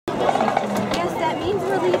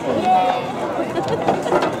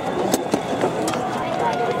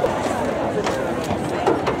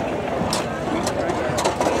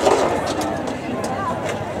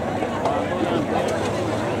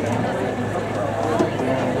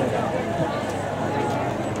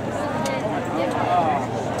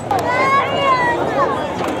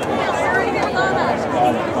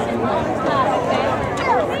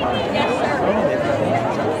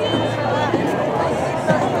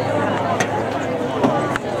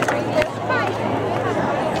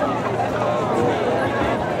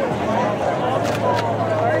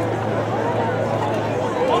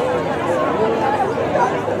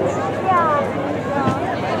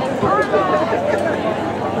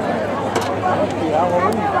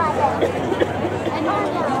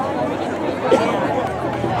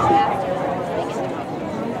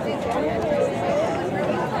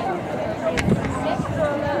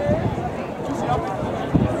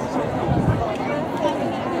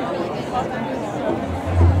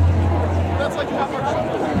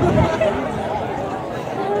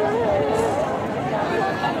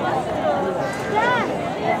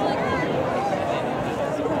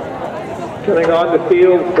Coming on the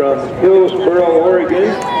field from Hillsboro, Oregon,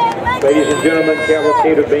 ladies and gentlemen,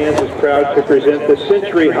 Cavalcade of Bands is proud to present the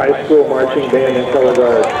Century High School Marching Band and Color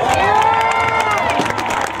Guard.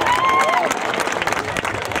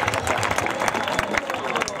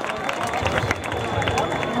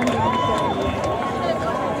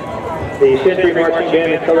 The Century Marching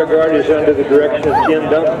Band and Color Guard is under the direction of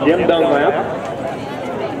Jim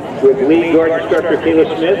Dunlap, with lead guard instructor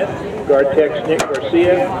Kayla Smith, guard techs Nick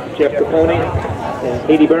Garcia, Jeff Capone, and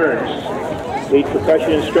Katie Burns. Lead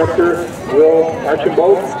percussion instructor Will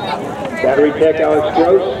Archibald, battery tech Alex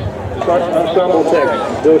Gross, ensemble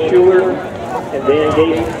techs Bill Schuler and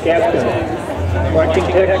Dan Gaston. Marching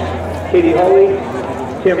techs Katie Hawley,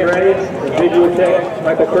 Tim Ray, and visual tech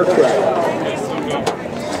Michael Kirkbride.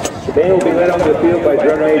 The band will be led onto the field by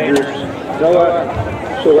drum majors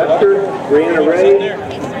Noah Sylvester, Brianna Ray,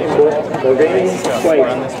 and Lorraine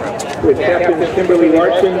Slate, with captains Kimberly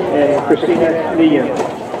Larson and Christina Leon.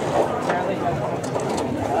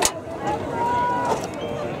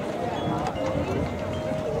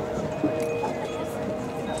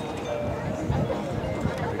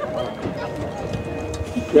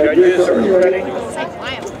 Judges, are you ready?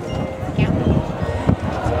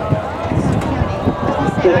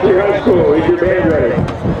 Century High School, is your band ready?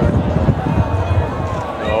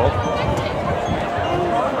 No.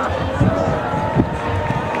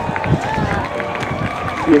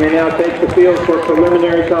 You may now take the field for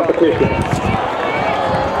preliminary competition.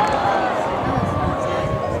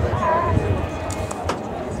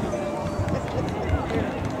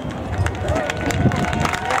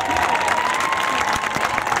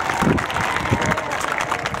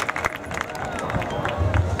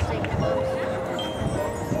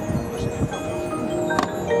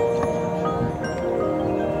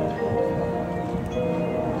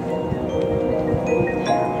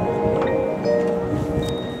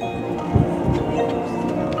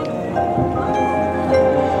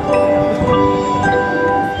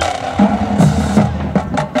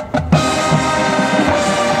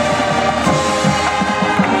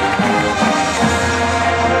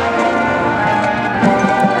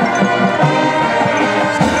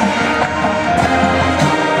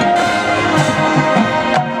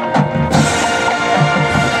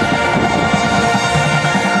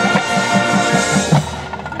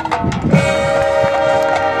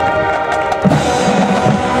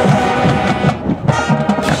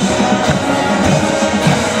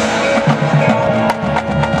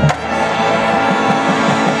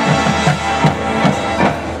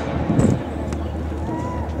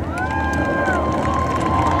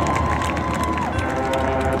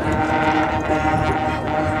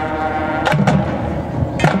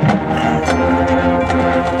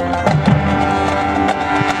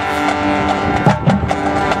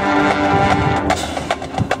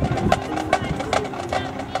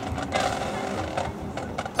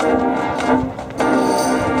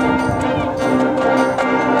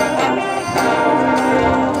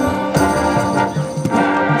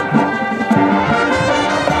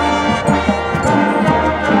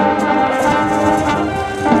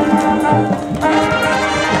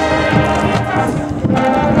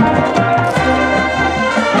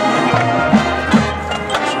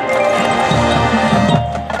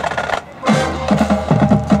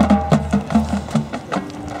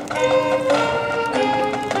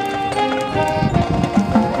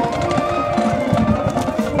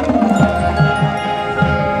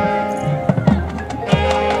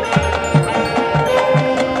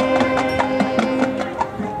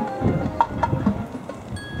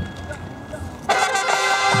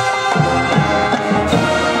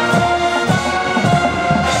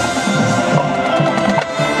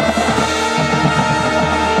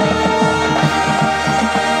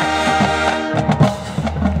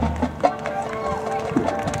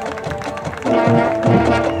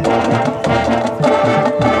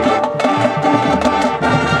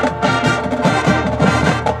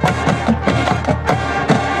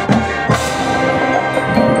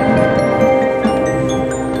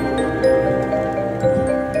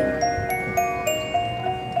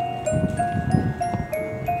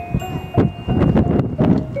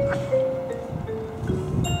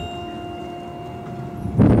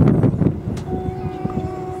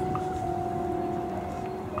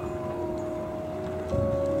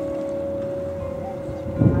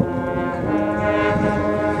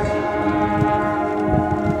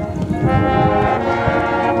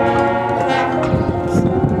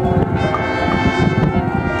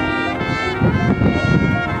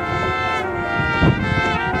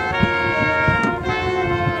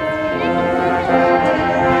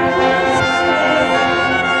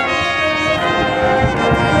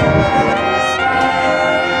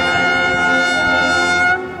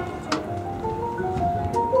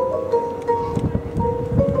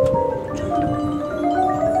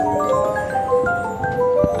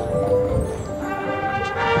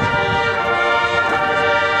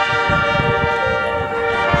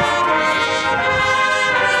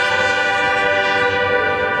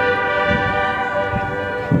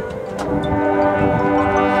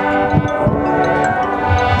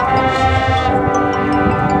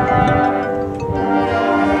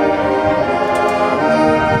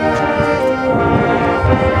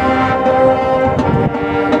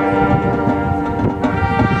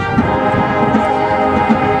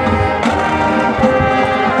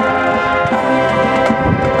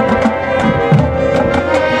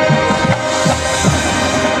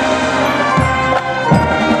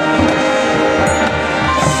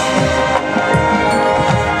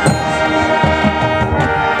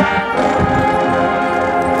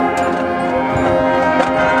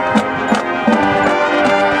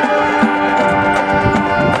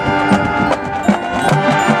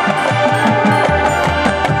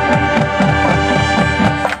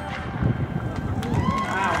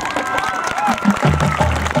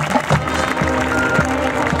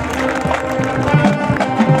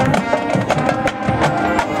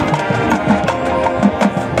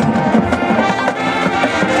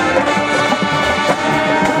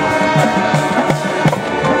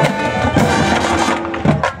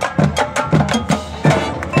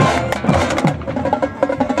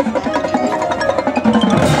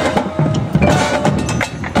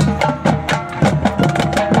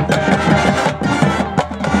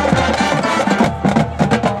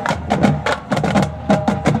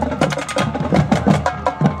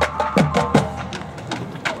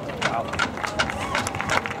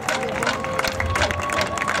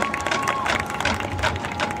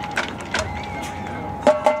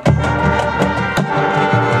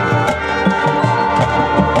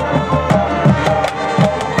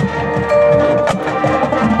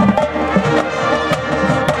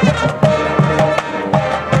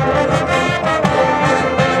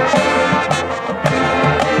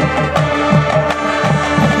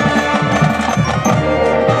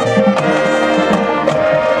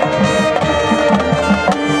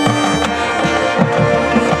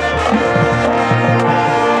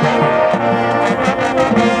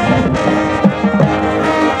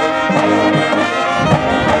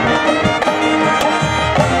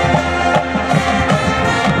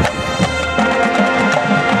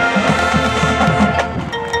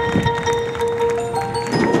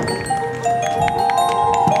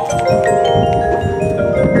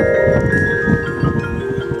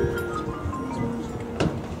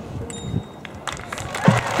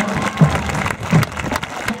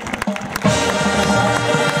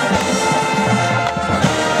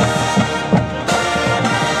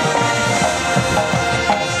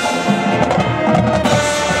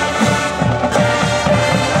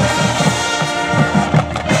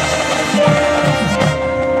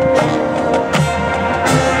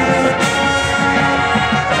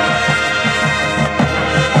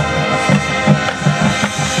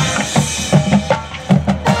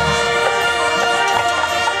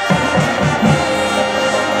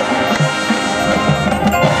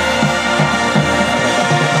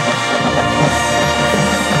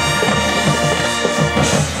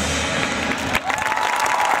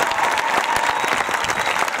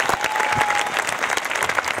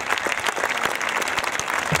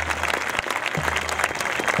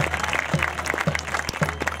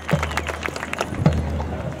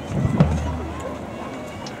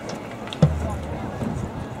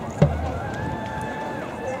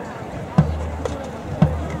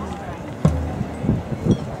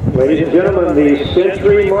 Ladies and gentlemen, the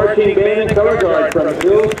Century Marching Band and Color Guard from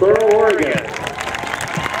Hillsboro, Oregon.